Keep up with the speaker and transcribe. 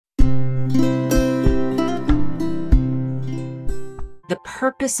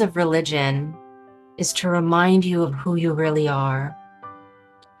purpose of religion is to remind you of who you really are.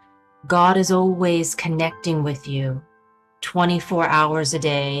 God is always connecting with you 24 hours a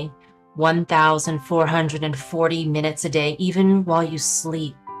day, 1,440 minutes a day, even while you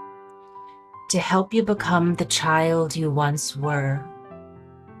sleep, to help you become the child you once were.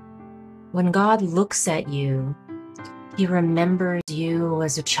 When God looks at you, He remembers you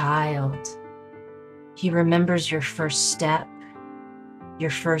as a child. He remembers your first step, your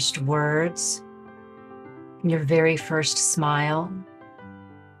first words, your very first smile.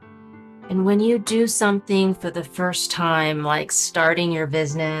 And when you do something for the first time, like starting your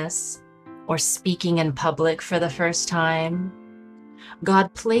business or speaking in public for the first time,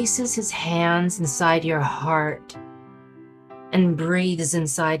 God places His hands inside your heart and breathes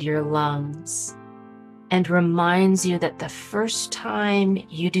inside your lungs and reminds you that the first time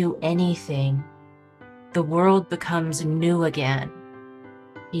you do anything, the world becomes new again.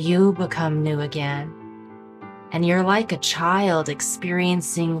 You become new again. And you're like a child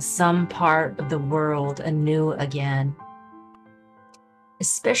experiencing some part of the world anew again.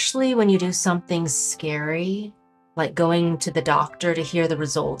 Especially when you do something scary, like going to the doctor to hear the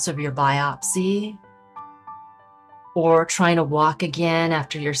results of your biopsy, or trying to walk again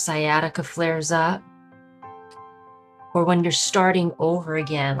after your sciatica flares up, or when you're starting over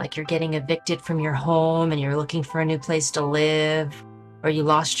again, like you're getting evicted from your home and you're looking for a new place to live, or you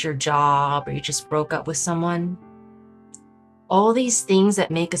lost your job, or you just broke up with someone. All these things that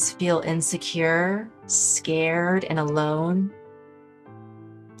make us feel insecure, scared, and alone.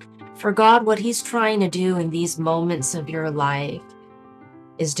 For God, what He's trying to do in these moments of your life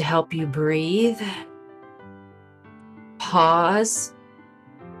is to help you breathe, pause,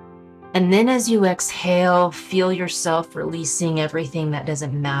 and then as you exhale, feel yourself releasing everything that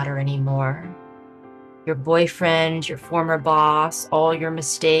doesn't matter anymore. Your boyfriend, your former boss, all your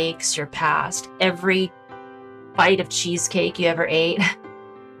mistakes, your past, every bite of cheesecake you ever ate,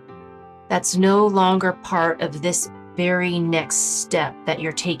 that's no longer part of this very next step that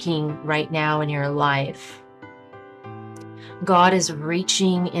you're taking right now in your life. God is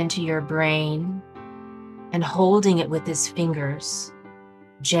reaching into your brain and holding it with His fingers,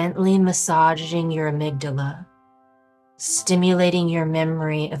 gently massaging your amygdala, stimulating your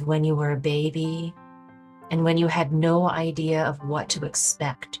memory of when you were a baby and when you had no idea of what to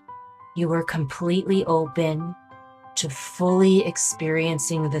expect. You were completely open to fully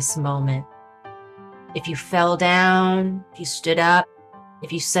experiencing this moment. If you fell down, if you stood up,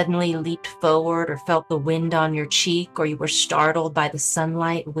 if you suddenly leaped forward or felt the wind on your cheek, or you were startled by the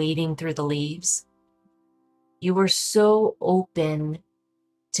sunlight waving through the leaves, you were so open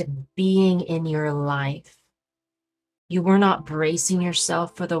to being in your life. You were not bracing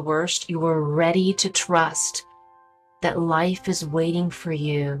yourself for the worst. You were ready to trust that life is waiting for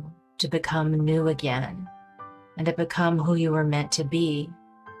you to become new again and to become who you were meant to be,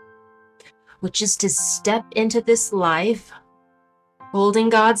 which is to step into this life holding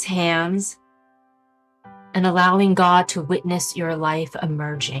God's hands and allowing God to witness your life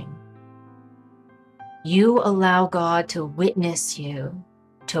emerging. You allow God to witness you,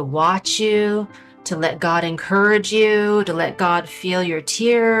 to watch you, to let God encourage you, to let God feel your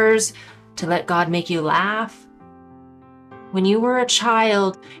tears, to let God make you laugh. When you were a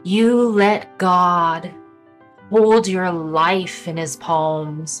child, you let God hold your life in His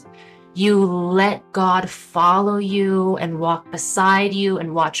palms. You let God follow you and walk beside you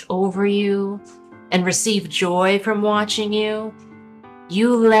and watch over you and receive joy from watching you.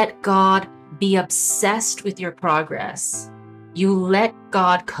 You let God be obsessed with your progress. You let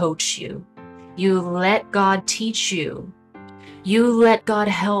God coach you. You let God teach you. You let God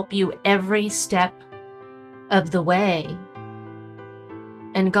help you every step of the way.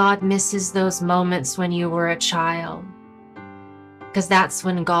 And God misses those moments when you were a child, because that's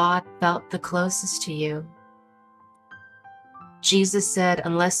when God felt the closest to you. Jesus said,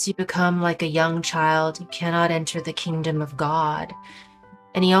 unless you become like a young child, you cannot enter the kingdom of God.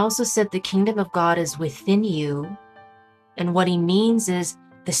 And He also said the kingdom of God is within you. And what He means is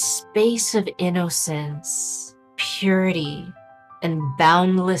the space of innocence, purity, and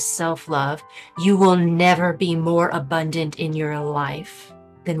boundless self-love. You will never be more abundant in your life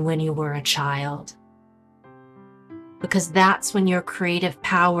than when you were a child. Because that's when your creative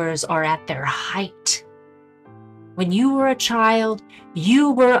powers are at their height. When you were a child,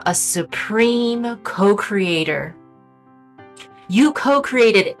 you were a supreme co-creator. You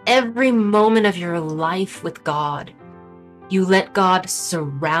co-created every moment of your life with God. You let God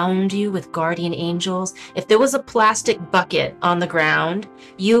surround you with guardian angels. If there was a plastic bucket on the ground,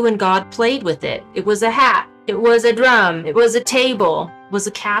 you and God played with it. It was a hat. It was a drum. It was a table. was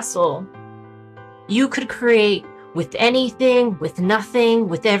a castle. You could create with anything, with nothing,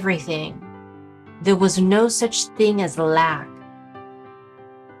 with everything. There was no such thing as lack.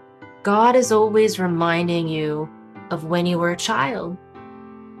 God is always reminding you of when you were a child,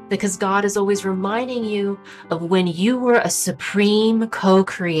 because God is always reminding you of when you were a supreme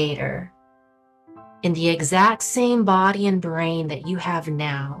co-creator in the exact same body and brain that you have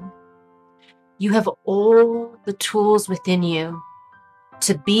now. You have all the tools within you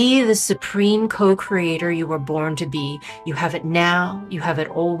to be the supreme co-creator you were born to be. You have it now, you have it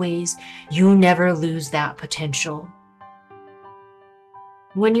always. You never lose that potential.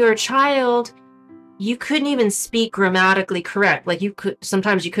 When you're a child, you couldn't even speak grammatically correct. Like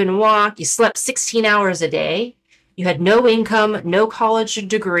sometimes you couldn't walk, you slept 16 hours a day. You had no income, no college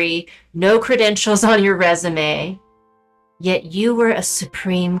degree, no credentials on your resume, yet you were a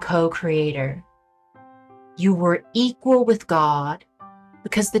supreme co-creator. You were equal with God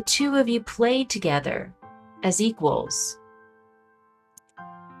because the two of you played together as equals.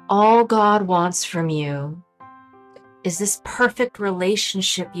 All God wants from you is this perfect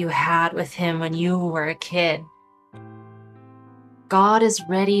relationship you had with him when you were a kid. God is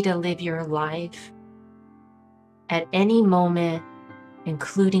ready to live your life at any moment,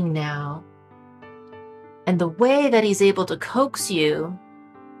 including now. And the way that he's able to coax you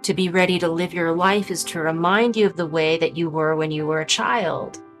to be ready to live your life is to remind you of the way that you were when you were a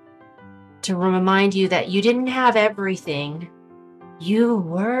child. To remind you that you didn't have everything. You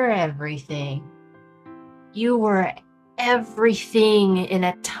were everything. You were everything in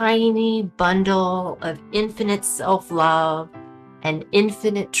a tiny bundle of infinite self-love and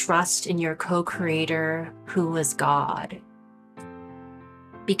infinite trust in your co-creator, who was God.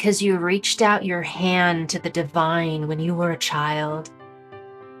 Because you reached out your hand to the divine when you were a child,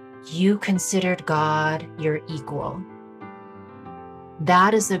 you considered God your equal.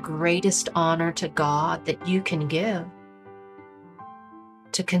 That is the greatest honor to God that you can give.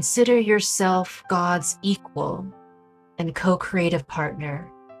 To consider yourself God's equal and co-creative partner.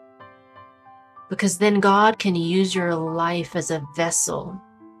 Because then God can use your life as a vessel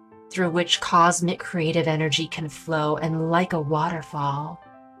through which cosmic creative energy can flow, and like a waterfall,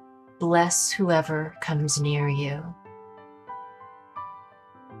 bless whoever comes near you.